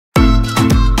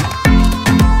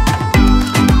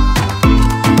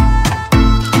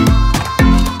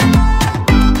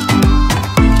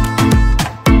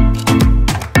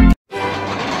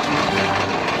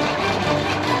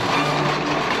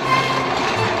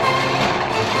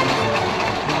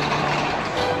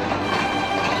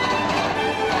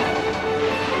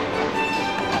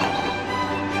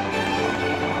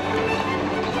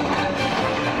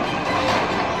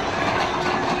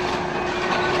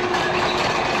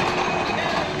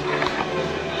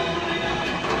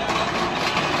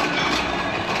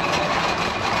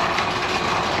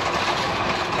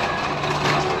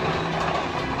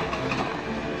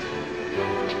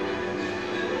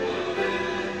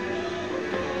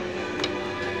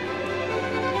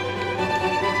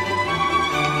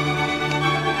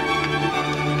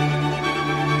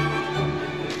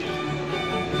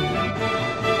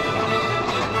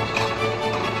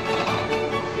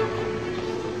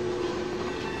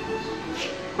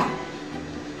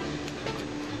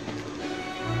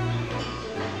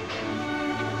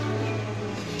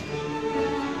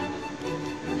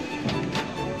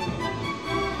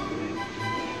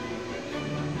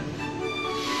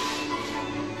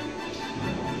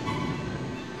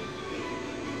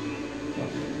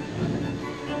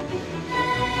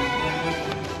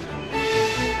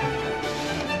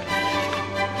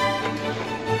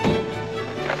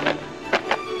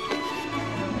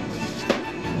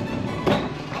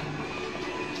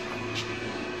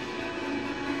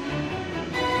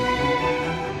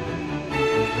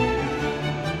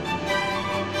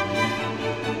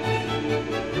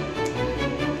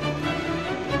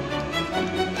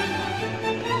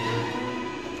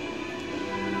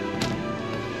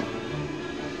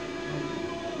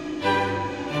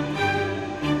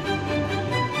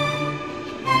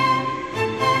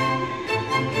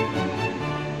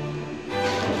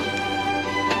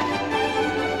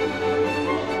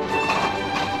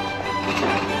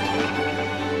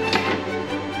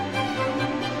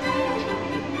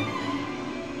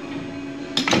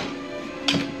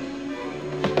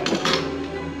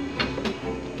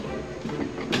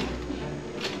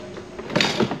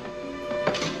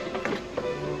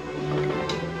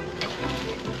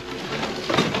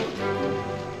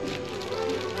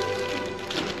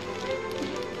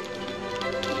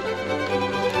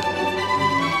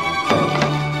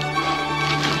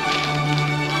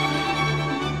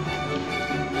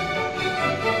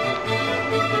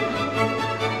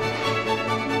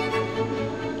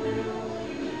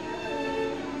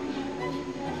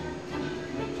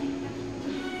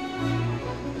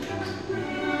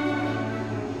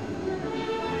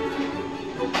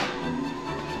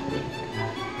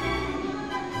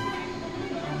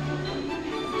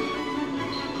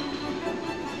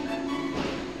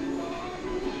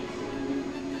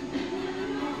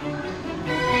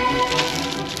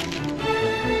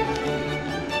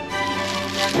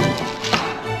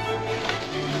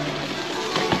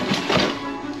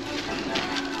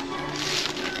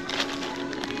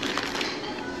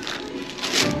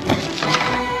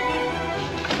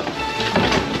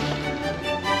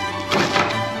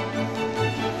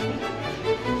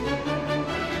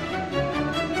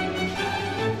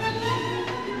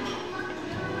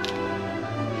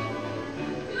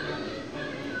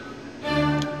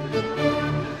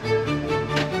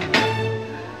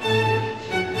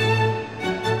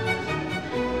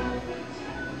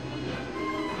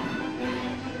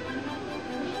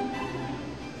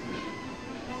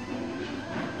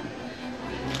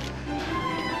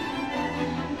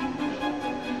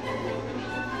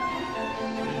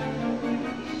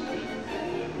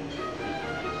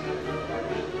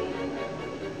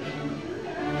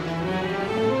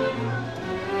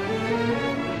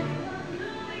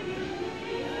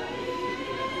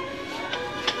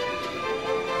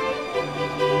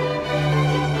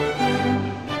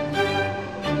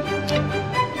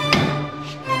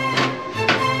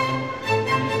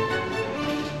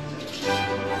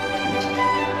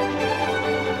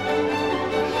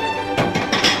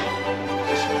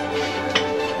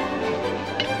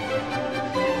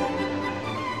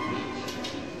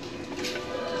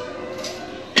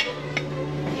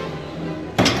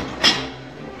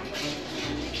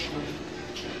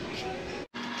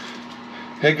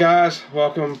Hey guys,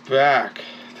 welcome back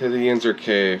to the Yinzer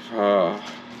Cave.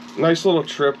 Nice little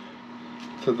trip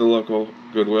to the local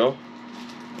Goodwill.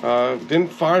 Didn't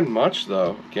find much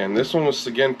though. Again, this one was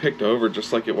picked over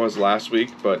just like it was last week,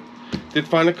 but did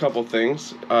find a couple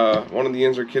things. One of the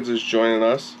Yinzer kids is joining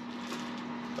us.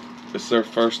 It's their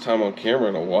first time on camera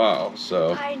in a while,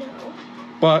 so. I know.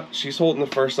 But she's holding the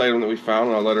first item that we found,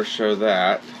 and I'll let her show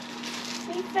that.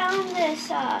 We found this,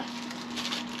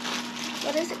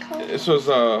 what is it called? This was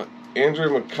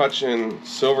Andrew McCutcheon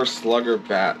Silver Slugger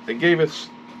bat. They gave us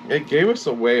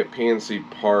away at PNC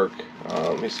Park.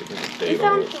 Let me see if there's a date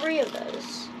on it. We found 3 of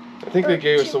those. I think they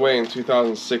gave us away in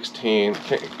 2016.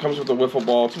 It comes with a wiffle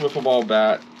ball. It's a wiffle ball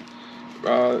bat.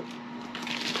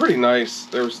 Pretty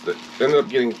nice. Ended up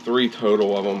getting 3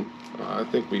 total of them. I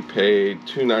think we paid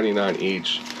 $2.99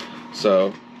 each.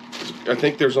 So I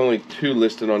think there's only 2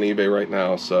 listed on eBay right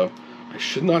now. So I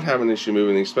should not have an issue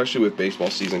moving these, especially with baseball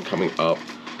season coming up.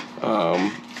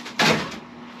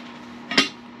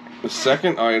 The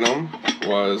second item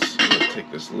was, I'm going to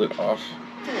take this lid off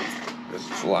because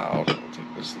it's loud. I'll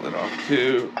take this lid off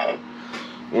too.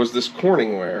 Was this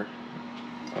Corningware.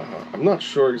 I'm not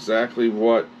sure exactly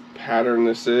what pattern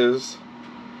this is.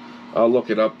 I'll look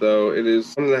it up though. It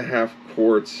is 1.5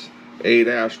 quarts,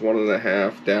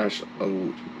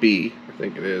 A-1.5-B, I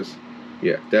think it is.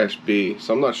 Yeah, -B.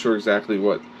 So I'm not sure exactly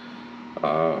what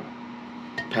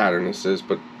pattern this is,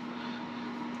 but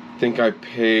I think I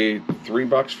paid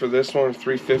 $3 for this one,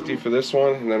 $3.50 for this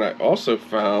one, and then I also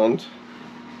found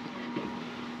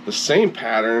the same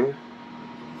pattern.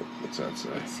 What's that say?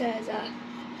 It says,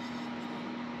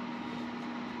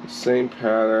 the same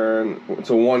pattern.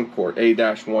 It's a 1 quart,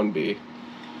 A-1B.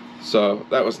 So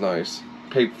that was nice.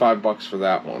 Paid $5 for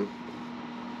that one.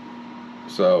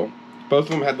 So both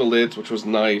of them had the lids, which was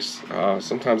nice.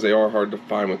 Sometimes they are hard to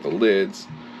find with the lids.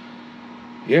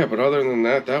 Yeah, but other than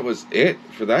that, that was it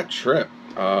for that trip.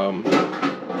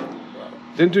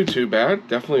 Didn't do too bad.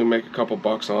 Definitely make a couple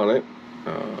bucks on it.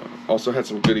 Also had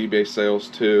some good eBay sales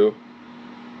too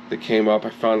that came up. I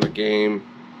found a game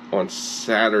on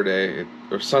Saturday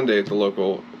or Sunday at the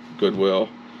local Goodwill.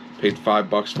 Paid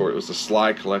 $5 for it. It was a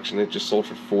slide collection. It just sold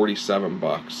for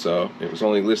 $47. So it was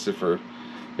only listed for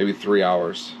maybe 3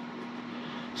 hours.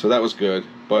 So that was good.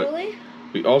 But really?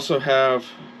 We also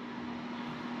have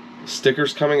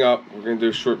stickers coming up. We're going to do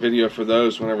a short video for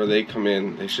those whenever they come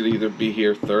in. They should either be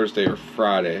here Thursday or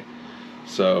Friday.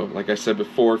 So, like I said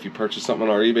before, if you purchase something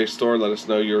on our eBay store, let us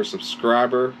know you're a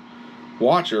subscriber,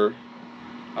 watcher.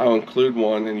 I'll include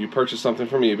one, and you purchase something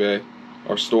from eBay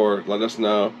or store, let us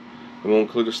know, and we'll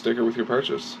include a sticker with your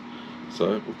purchase.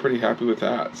 So, we're pretty happy with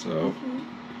that. So,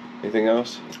 anything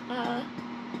else? I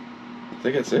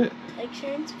think that's it. Like,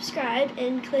 share, and subscribe,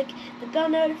 and click the bell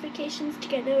notifications to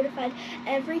get notified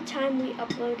every time we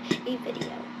upload a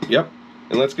video. Yep.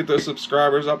 And let's get those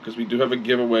subscribers up, because we do have a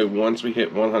giveaway once we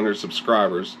hit 100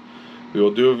 subscribers. We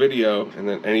will do a video, and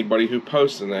then anybody who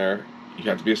posts in there, you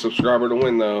have to be a subscriber to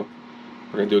win though.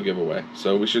 We're going to do a giveaway.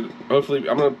 So we should, hopefully,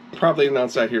 I'm going to probably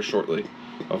announce that here shortly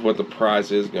of what the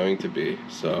prize is going to be.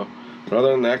 So, but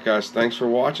other than that, guys, thanks for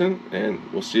watching, and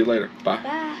we'll see you later. Bye.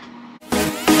 Bye.